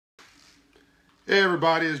Hey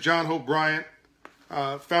everybody, it's John Hope Bryant,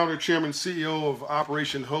 founder, chairman, CEO of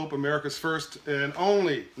Operation Hope, America's first and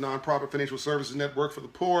only nonprofit financial services network for the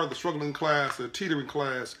poor, the struggling class, the teetering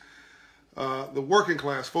class, the working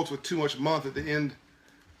class, folks with too much month at the end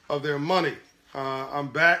of their money. I'm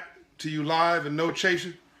back to you live and no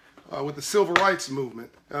chaser with the Civil Rights Movement.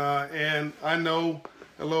 And I know,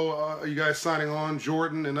 hello, you guys signing on,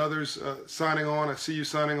 Jordan and others signing on. I see you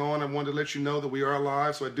signing on. I wanted to let you know that we are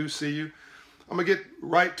live, so I do see you. I'm going to get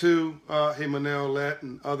right to, hey, Manel, Let,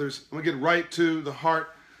 and others. I'm going to get right to the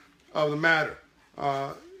heart of the matter.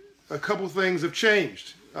 A couple things have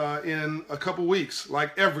changed in a couple weeks,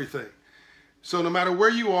 like everything. So no matter where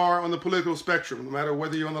you are on the political spectrum, no matter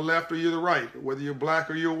whether you're on the left or you're the right, whether you're black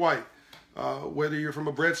or you're white, whether you're from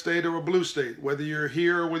a red state or a blue state, whether you're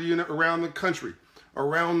here or whether you're around the country,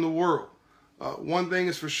 around the world, one thing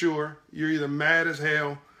is for sure, you're either mad as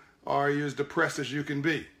hell or you're as depressed as you can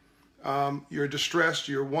be. You're distressed,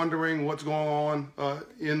 you're wondering what's going on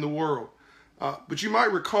in the world. But you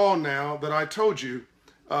might recall now that I told you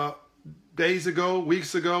days ago,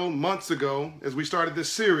 weeks ago, months ago, as we started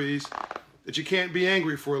this series, that you can't be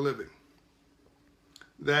angry for a living.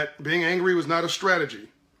 That being angry was not a strategy.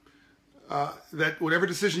 That whatever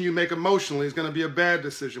decision you make emotionally is going to be a bad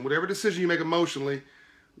decision. Whatever decision you make emotionally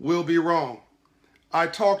will be wrong. I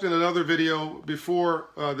talked in another video before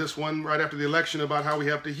this one, right after the election, about how we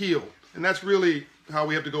have to heal. And that's really how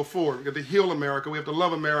we have to go forward. We have to heal America. We have to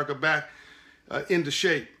love America back into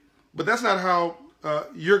shape. But that's not how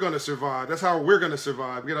you're going to survive. That's how we're going to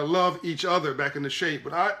survive. We're going to love each other back into shape.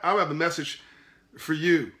 But I have a message for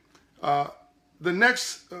you. The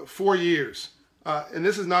next 4 years, and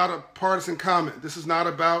this is not a partisan comment. This is not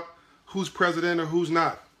about who's president or who's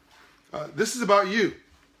not. This is about you.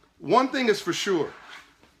 One thing is for sure.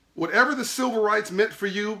 Whatever the civil rights meant for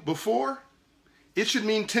you before, it should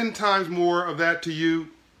mean 10 times more of that to you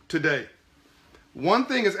today. One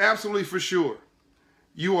thing is absolutely for sure.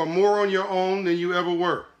 You are more on your own than you ever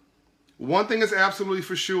were. One thing is absolutely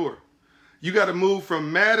for sure. You got to move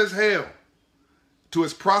from mad as hell to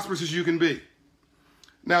as prosperous as you can be.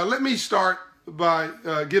 Now, let me start by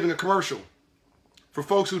giving a commercial for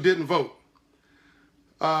folks who didn't vote.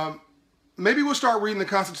 Maybe we'll start reading the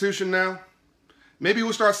Constitution now. Maybe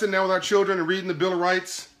we'll start sitting down with our children and reading the Bill of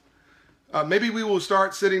Rights. Maybe we will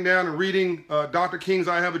start sitting down and reading Dr. King's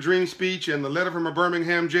I Have a Dream speech and the letter from a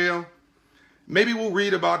Birmingham jail. Maybe we'll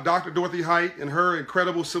read about Dr. Dorothy Height and her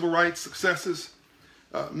incredible civil rights successes.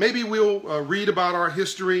 Maybe we'll read about our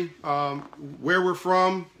history, where we're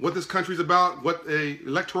from, what this country's about, what an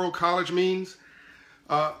electoral college means.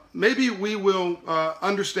 Maybe we will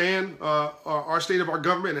understand our state of our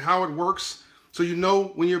government and how it works, so you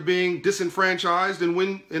know when you're being disenfranchised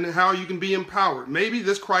and how you can be empowered. Maybe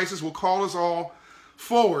this crisis will call us all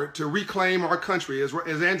forward to reclaim our country. As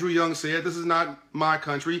Andrew Young said, this is not my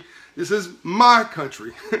country, this is my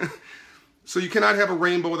country. So you cannot have a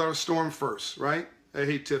rainbow without a storm first, right?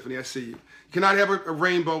 Hey, Tiffany, I see you. You cannot have a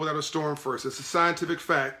rainbow without a storm first. It's a scientific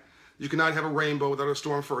fact. You cannot have a rainbow without a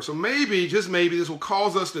storm first. So maybe, just maybe, this will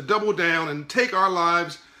cause us to double down and take our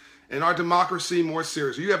lives and our democracy more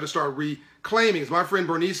seriously. You have to start reclaiming. As my friend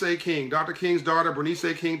Bernice A. King, Dr. King's daughter, Bernice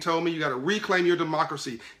A. King told me, you got to reclaim your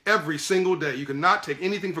democracy every single day. You cannot take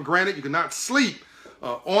anything for granted. You cannot sleep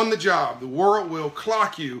on the job. The world will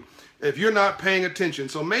clock you if you're not paying attention.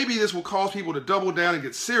 So maybe this will cause people to double down and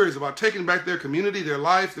get serious about taking back their community, their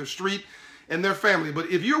life, their street, and their family. But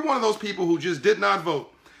if you're one of those people who just did not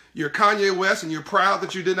vote, you're Kanye West and you're proud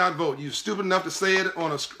that you did not vote, you're stupid enough to say it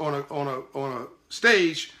on a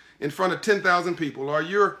stage in front of 10,000 people, or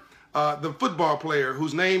you're the football player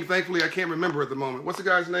whose name, thankfully, I can't remember at the moment. What's the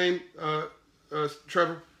guy's name,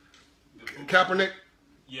 Trevor? Kaepernick?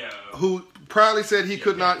 Yeah. Who proudly said he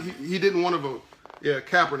could not, he didn't want to vote. Yeah,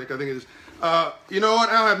 Kaepernick, I think it is. You know what?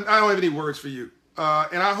 I don't have any words for you.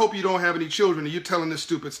 And I hope you don't have any children that you're telling this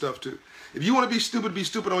stupid stuff to. If you want to be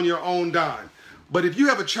stupid on your own dime. But if you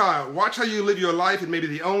have a child, watch how you live your life. It may be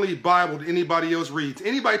the only Bible that anybody else reads.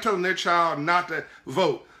 Anybody telling their child not to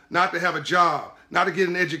vote, not to have a job, not to get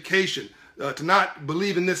an education, to not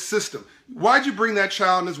believe in this system. Why'd you bring that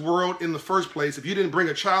child in this world in the first place if you didn't bring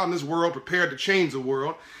a child in this world prepared to change the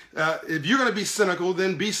world? If you're going to be cynical,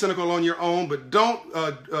 then be cynical on your own, but don't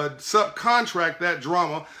subcontract that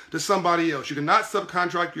drama to somebody else. You cannot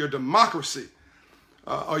subcontract your democracy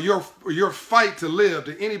or your fight to live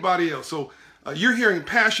to anybody else. So you're hearing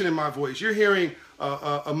passion in my voice. You're hearing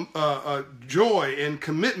joy and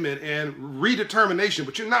commitment and redetermination,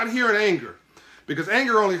 but you're not hearing anger, because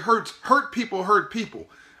anger only hurts. Hurt people.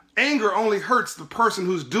 Anger only hurts the person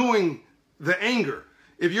who's doing the anger.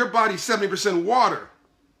 If your body's 70% water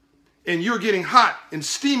and you're getting hot and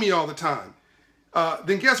steamy all the time,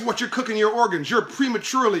 then guess what? You're cooking your organs. You're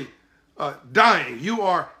prematurely dying. You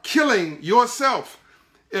are killing yourself.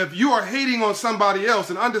 If you are hating on somebody else,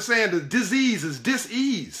 and understand that disease is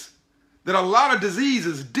dis-ease, that a lot of disease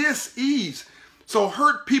is dis-ease. So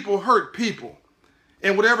hurt people.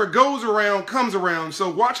 And whatever goes around comes around. So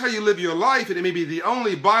watch how you live your life, and it may be the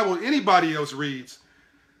only Bible anybody else reads.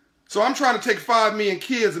 So I'm trying to take 5 million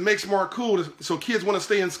kids and make smart cool so kids want to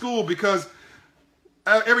stay in school, because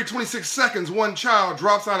every 26 seconds, one child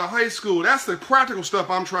drops out of high school. That's the practical stuff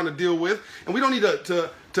I'm trying to deal with. And we don't need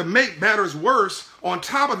to make matters worse on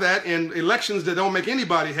top of that in elections that don't make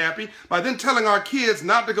anybody happy by then telling our kids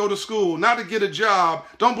not to go to school, not to get a job,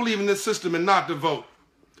 don't believe in this system, and not to vote.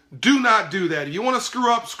 Do not do that. If you want to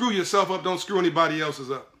screw up, screw yourself up. Don't screw anybody else's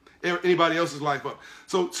life up.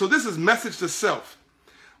 So this is message to self.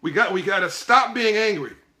 We got to stop being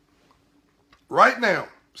angry right now.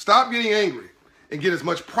 Stop getting angry and get as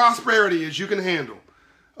much prosperity as you can handle.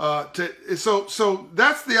 So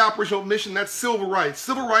that's the operational mission. That's civil rights.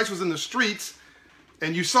 Civil rights was in the streets,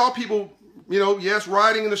 and you saw people, yes,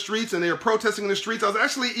 rioting in the streets, and they were protesting in the streets. I was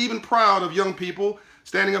actually even proud of young people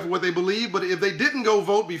standing up for what they believe. But if they didn't go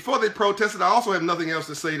vote before they protested, I also have nothing else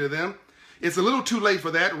to say to them. It's a little too late for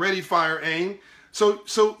that. Ready, fire, aim. So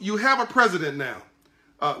you have a president now.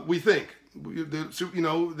 We think,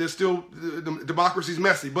 there's still, the democracy's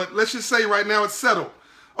messy, but let's just say right now it's settled.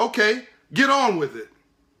 Okay, get on with it.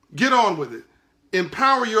 Get on with it.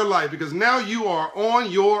 Empower your life, because now you are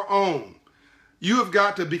on your own. You have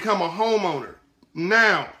got to become a homeowner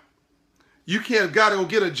now. You got to go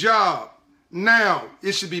get a job now.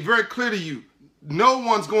 It should be very clear to you. No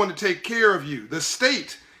one's going to take care of you. The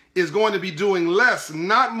state is going to be doing less,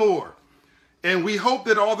 not more. And we hope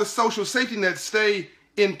that all the social safety nets stay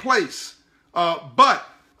in place. But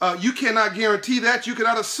you cannot guarantee that. You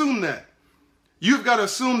cannot assume that. You've got to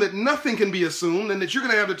assume that nothing can be assumed, and that you're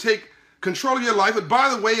going to have to take control of your life. But by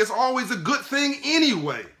the way, it's always a good thing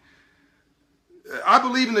anyway. I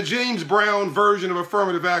believe in the James Brown version of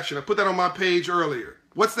affirmative action. I put that on my page earlier.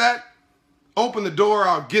 What's that? Open the door,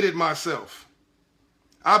 I'll get it myself.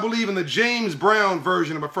 I believe in the James Brown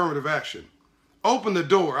version of affirmative action. Open the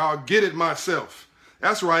door, I'll get it myself.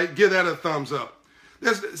 That's right, give that a thumbs up.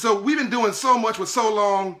 So we've been doing so much with so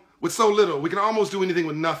long, with so little. We can almost do anything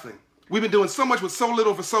with nothing. We've been doing so much with so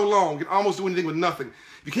little for so long, we can almost do anything with nothing.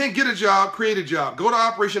 If you can't get a job, create a job. Go to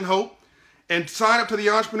Operation Hope and sign up to the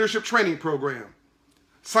entrepreneurship training program.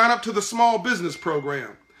 Sign up to the small business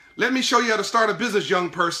program. Let me show you how to start a business, young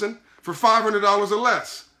person, for $500 or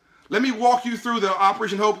less. Let me walk you through the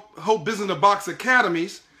Operation Hope Business in a Box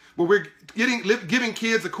Academies, where we're giving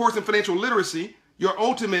kids a course in financial literacy, your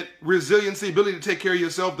ultimate resiliency, ability to take care of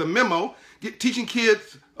yourself, the memo, teaching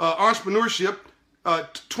kids entrepreneurship,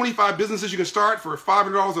 25 businesses you can start for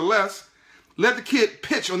 $500 or less. Let the kid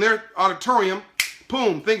pitch on their auditorium.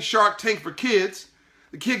 Boom, think Shark Tank for kids.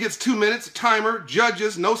 The kid gets 2 minutes, timer,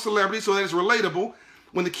 judges, no celebrity, so that it's relatable.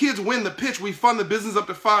 When the kids win the pitch, we fund the business up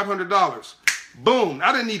to $500. Boom.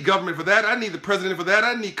 I didn't need government for that. I didn't need the president for that. I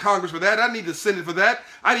didn't need Congress for that. I didn't need the Senate for that.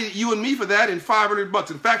 I need you and me for that, and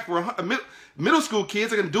 $500. In fact, for middle school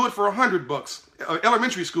kids, they can do it for $100.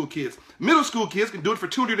 Elementary school kids. Middle school kids can do it for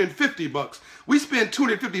 $250. We spend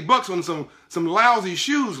 $250 on some lousy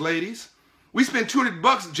shoes, ladies. We spend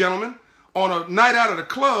 $200, gentlemen, on a night out at a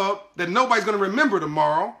club that nobody's going to remember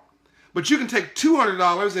tomorrow. But you can take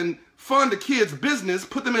 $200 and fund the kids' business,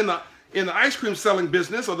 put them in the ice cream selling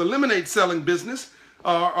business, or the lemonade selling business,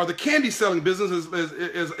 or the candy selling business,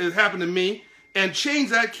 as happened to me, and change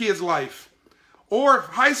that kid's life. Or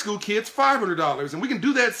high school kids, $500, and we can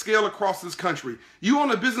do that scale across this country. You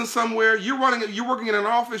own a business somewhere, you're working in an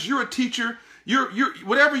office, you're a teacher, you're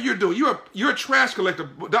whatever you're doing, you're a trash collector.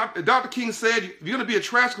 Dr. King said, if you're going to be a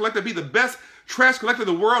trash collector, be the best trash collector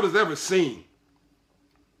the world has ever seen.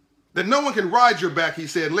 That no one can ride your back, he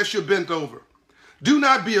said, unless you're bent over. Do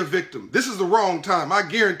not be a victim. This is the wrong time. I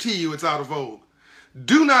guarantee you it's out of vogue.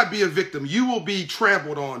 Do not be a victim. You will be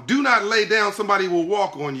trampled on. Do not lay down. Somebody will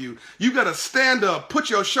walk on you. You got to stand up, put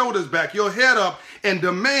your shoulders back, your head up, and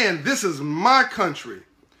demand, this is my country.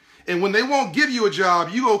 And when they won't give you a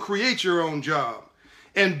job, you go create your own job.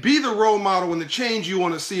 And be the role model and the change you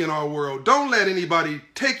want to see in our world. Don't let anybody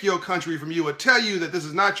take your country from you or tell you that this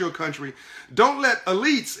is not your country. Don't let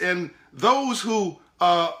elites and those who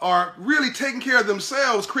are really taking care of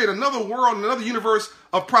themselves create another world, another universe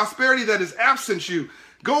of prosperity that is absent you.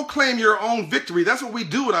 Go claim your own victory. That's what we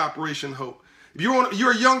do at Operation Hope. If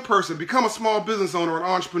you're a young person, become a small business owner or an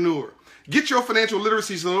entrepreneur. Get your financial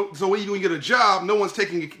literacy so when you get a job, no one's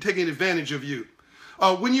taking advantage of you.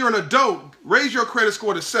 When you're an adult, raise your credit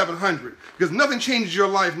score to 700 because nothing changes your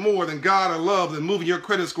life more than God or love than moving your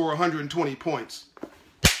credit score 120 points.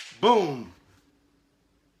 Boom.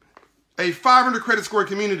 A 500 credit score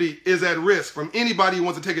community is at risk from anybody who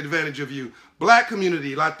wants to take advantage of you. Black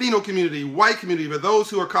community, Latino community, white community. For those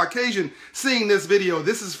who are Caucasian seeing this video,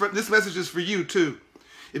 this message is for you too.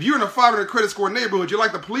 If you're in a 500 credit score neighborhood, you're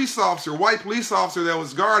like the police officer, white police officer that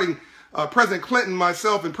was guarding President Clinton,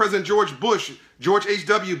 myself, and President George Bush, George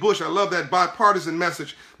H.W. Bush. I love that bipartisan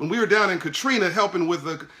message. When we were down in Katrina helping with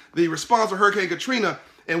the response to Hurricane Katrina,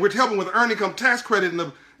 and we're helping with earned income tax credit,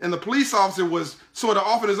 and the police officer was sort of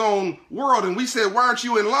off in his own world, and we said, why aren't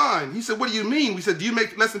you in line? He said, what do you mean? We said, do you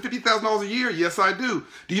make less than $50,000 a year? Yes, I do.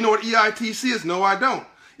 Do you know what EITC is? No, I don't.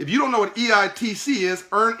 If you don't know what EITC is,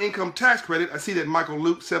 Earned Income Tax Credit, I see that Michael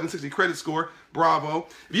Luke, 760 credit score, bravo.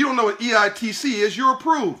 If you don't know what EITC is, you're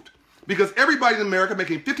approved. Because everybody in America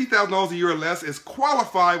making $50,000 a year or less is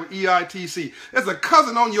qualified with EITC. There's a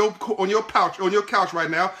cousin on your couch right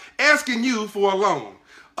now asking you for a loan.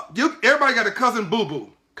 Everybody got a cousin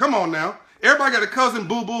boo-boo. Come on now. Everybody got a cousin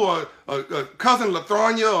boo-boo or a cousin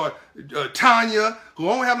Lathonia or Tanya who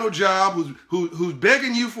don't have no job, who's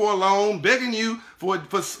begging you for a loan, begging you for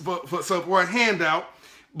a handout.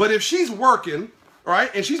 But if she's working, right,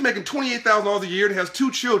 and she's making $28,000 a year and has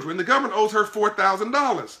 2 children, the government owes her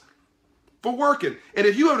 $4,000 for working. And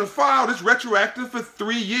if you haven't filed, it's retroactive for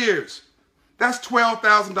 3 years. That's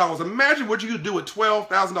 $12,000. Imagine what you could do with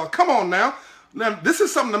 $12,000. Come on now. Now, this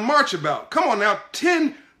is something to march about. Come on now.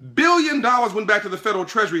 $10 billion went back to the federal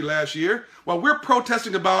treasury last year. While we're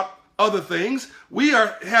protesting about other things, we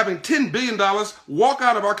are having $10 billion walk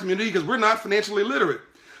out of our community because we're not financially literate.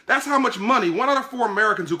 That's how much money 1 out of 4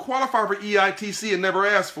 Americans who qualify for EITC and never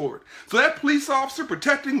asked for it. So that police officer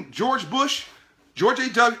protecting George Bush, George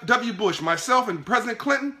H.W. Bush, myself, and President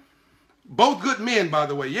Clinton, both good men, by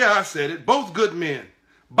the way. Yeah, I said it. Both good men.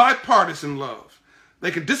 Bipartisan love.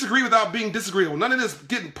 They can disagree without being disagreeable. None of this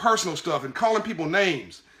getting personal stuff and calling people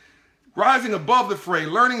names. Rising above the fray,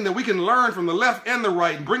 learning that we can learn from the left and the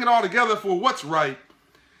right and bring it all together for what's right.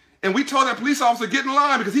 And we told that police officer get in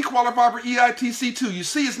line because he qualified for EITC too. You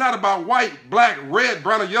see, it's not about white, black, red,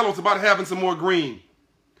 brown, or yellow. It's about having some more green.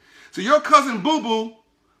 So your cousin boo-boo,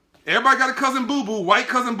 everybody got a cousin boo-boo, white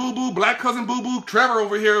cousin boo-boo, black cousin boo-boo, Trevor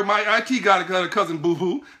over here, my IT got a cousin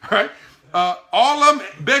boo-boo, right? All of them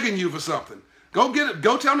begging you for something. Go get it.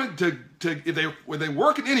 Go tell them if they're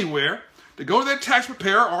working anywhere, to go to their tax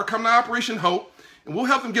preparer or come to Operation Hope, and we'll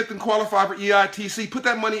help them get them qualified for EITC. Put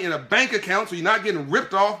that money in a bank account so you're not getting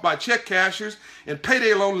ripped off by check cashers and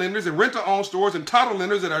payday loan lenders and rent-to-own stores and title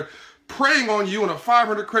lenders that are preying on you in a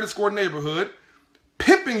 500 credit score neighborhood,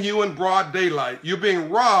 pimping you in broad daylight. You're being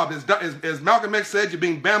robbed. As Malcolm X said, you're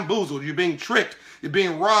being bamboozled. You're being tricked. You're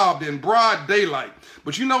being robbed in broad daylight.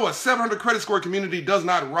 But you know a 700 credit score community does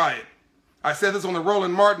not riot. I said this on the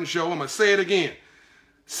Roland Martin show. I'm going to say it again.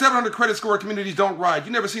 700 credit score communities don't riot.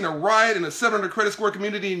 You've never seen a riot in a 700 credit score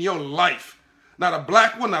community in your life. Not a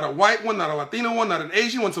black one, not a white one, not a Latino one, not an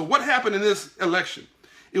Asian one. So what happened in this election?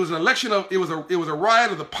 It was an election of, it was a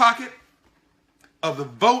riot of the pocket, of the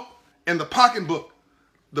vote, and the pocketbook.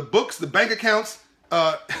 The books, the bank accounts,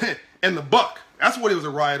 and the buck. That's what it was a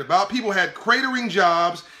riot about. People had cratering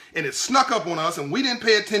jobs, and it snuck up on us, and we didn't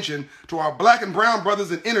pay attention to our black and brown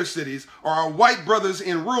brothers in inner cities, or our white brothers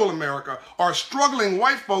in rural America, or struggling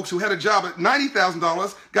white folks who had a job at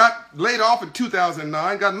 $90,000, got laid off in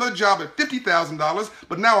 2009, got another job at $50,000,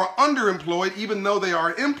 but now are underemployed. Even though they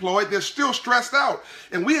are employed, they're still stressed out.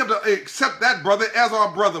 And we have to accept that brother as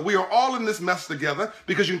our brother. We are all in this mess together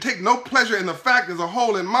because you can take no pleasure in the fact there's a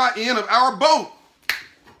hole in my end of our boat.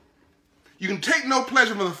 You can take no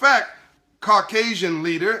pleasure from the fact, Caucasian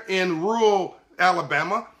leader in rural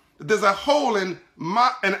Alabama, there's a hole in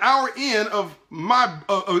my end of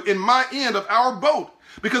our boat.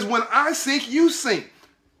 Because when I sink, you sink.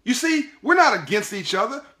 You see, we're not against each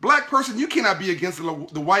other. Black person, you cannot be against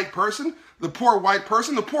the white person, the poor white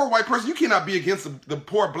person. The poor white person, you cannot be against the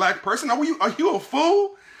poor black person. Are you a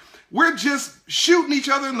fool? We're just shooting each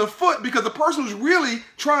other in the foot because the person who's really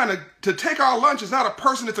trying to take our lunch is not a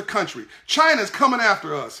person, it's a country. China's coming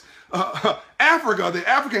after us. Africa, the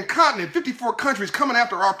African continent, 54 countries coming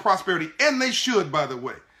after our prosperity, and they should, by the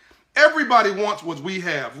way. Everybody wants what we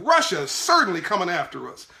have. Russia is certainly coming after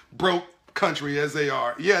us. Broke country as they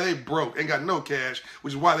are. Yeah, they broke, ain't got no cash,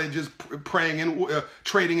 which is why they just trading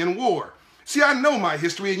in war. See, I know my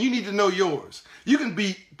history, and you need to know yours. You can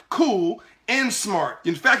be cool and smart.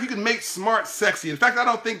 In fact, you can make smart sexy. In fact, I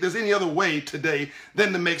don't think there's any other way today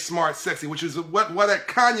than to make smart sexy, which is what that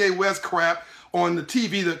Kanye West crap, on the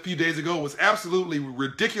TV a few days ago was absolutely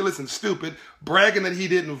ridiculous and stupid, bragging that he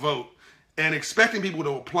didn't vote and expecting people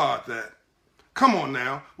to applaud that. Come on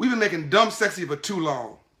now. We've been making dumb sexy for too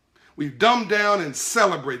long. We've dumbed down and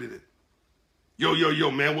celebrated it. Yo, yo, yo,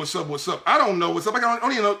 man, what's up, what's up? I don't know what's up. I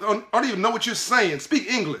don't even know what you're saying. Speak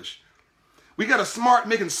English. We got to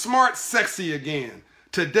making smart sexy again.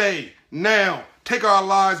 Today, now, take our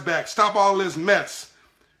lives back. Stop all this mess.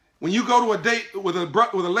 When you go to a date with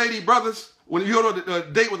a lady, brothers, when you go to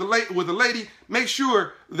a date with a lady, make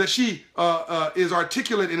sure that she is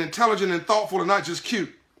articulate and intelligent and thoughtful and not just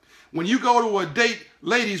cute. When you go to a date,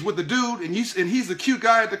 ladies, with the dude and he's the cute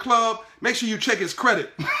guy at the club, make sure you check his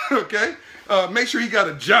credit, okay? Make sure he got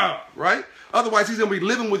a job, right? Otherwise, he's going to be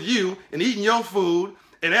living with you and eating your food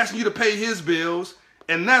and asking you to pay his bills,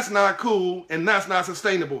 and that's not cool and that's not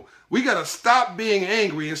sustainable. We got to stop being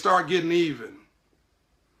angry and start getting even.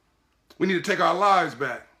 We need to take our lives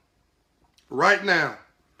back. Right now,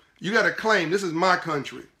 you got to claim this is my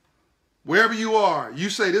country. Wherever you are, you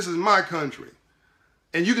say this is my country.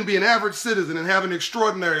 And you can be an average citizen and have an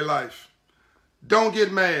extraordinary life. Don't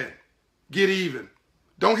get mad. Get even.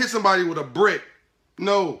 Don't hit somebody with a brick.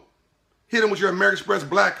 No. Hit them with your American Express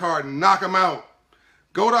Black Card and knock them out.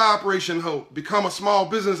 Go to Operation Hope. Become a small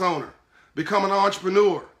business owner. Become an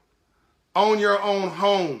entrepreneur. Own your own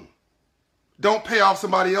home. Don't pay off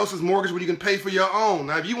somebody else's mortgage when you can pay for your own.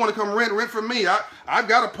 Now, if you want to come rent for me. I've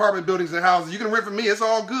got apartment buildings and houses. You can rent for me. It's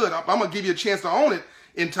all good. I'm going to give you a chance to own it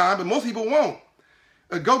in time, but most people won't.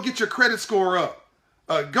 Go get your credit score up.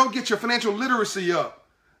 Go get your financial literacy up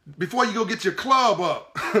before you go get your club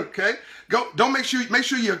up. Okay? Make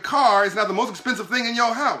sure your car is not the most expensive thing in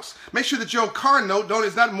your house. Make sure that your car note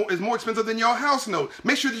is more expensive than your house note.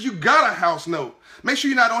 Make sure that you got a house note. Make sure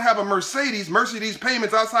you don't have a Mercedes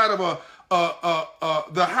payments outside of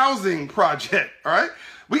the housing project. All right?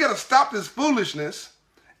 We got to stop this foolishness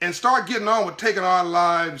and start getting on with taking our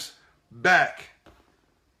lives back.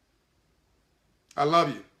 I love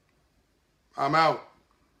you. I'm out.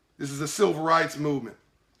 This is the civil rights movement.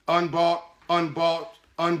 Unbought,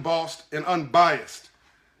 unbossed, and unbiased.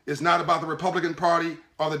 It's not about the Republican Party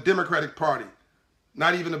or the Democratic Party.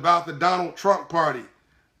 Not even about the Donald Trump Party.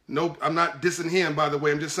 No, I'm not dissing him, by the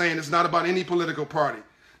way. I'm just saying it's not about any political party.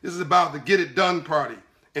 This is about the Get It Done Party.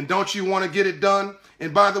 And don't you want to get it done?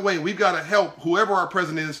 And by the way, we've got to help whoever our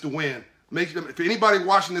president is to win. If anybody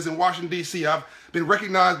watching this in Washington, D.C., I've been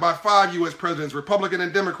recognized by 5 U.S. presidents, Republican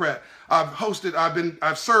and Democrat.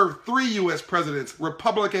 I've served 3 U.S. presidents,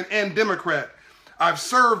 Republican and Democrat. I've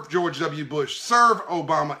served George W. Bush, served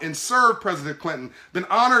Obama, and served President Clinton. Been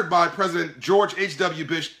honored by President George H.W.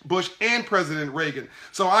 Bush and President Reagan.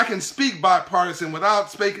 So I can speak bipartisan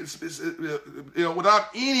without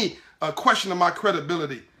any question of my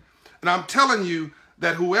credibility. And I'm telling you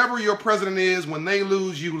that whoever your president is, when they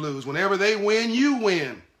lose, you lose. Whenever they win, you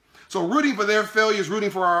win. So rooting for their failure is rooting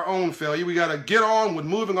for our own failure. We got to get on with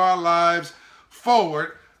moving our lives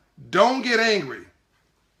forward. Don't get angry.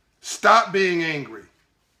 Stop being angry.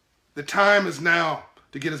 The time is now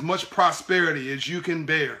to get as much prosperity as you can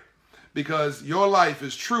bear, because your life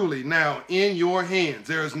is truly now in your hands.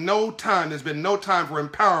 There is no time, there's been no time for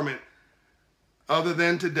empowerment other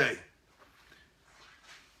than today.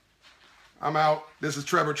 I'm out. This is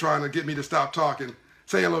Trevor trying to get me to stop talking.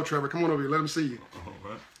 Say hello, Trevor. Come on over here. Let him see you. All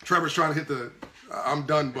right. Trevor's trying to hit the I'm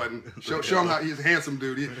done button. Show him how he's a handsome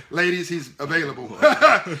dude. Ladies, he's available.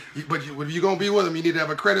 But if you're going to be with him, you need to have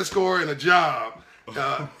a credit score and a job.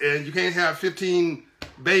 And you can't have 15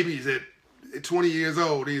 babies at 20 years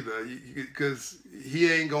old either, because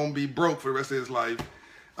he ain't going to be broke for the rest of his life.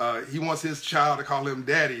 He wants his child to call him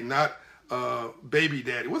daddy, not baby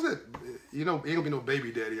daddy. What's that? You know, ain't going to be no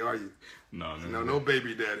baby daddy, are you? No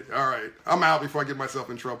baby daddy. All right. I'm out before I get myself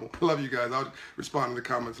in trouble. I love you guys. I'll respond to the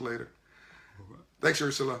comments later. Thanks,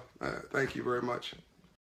 Ursula. Thank you very much.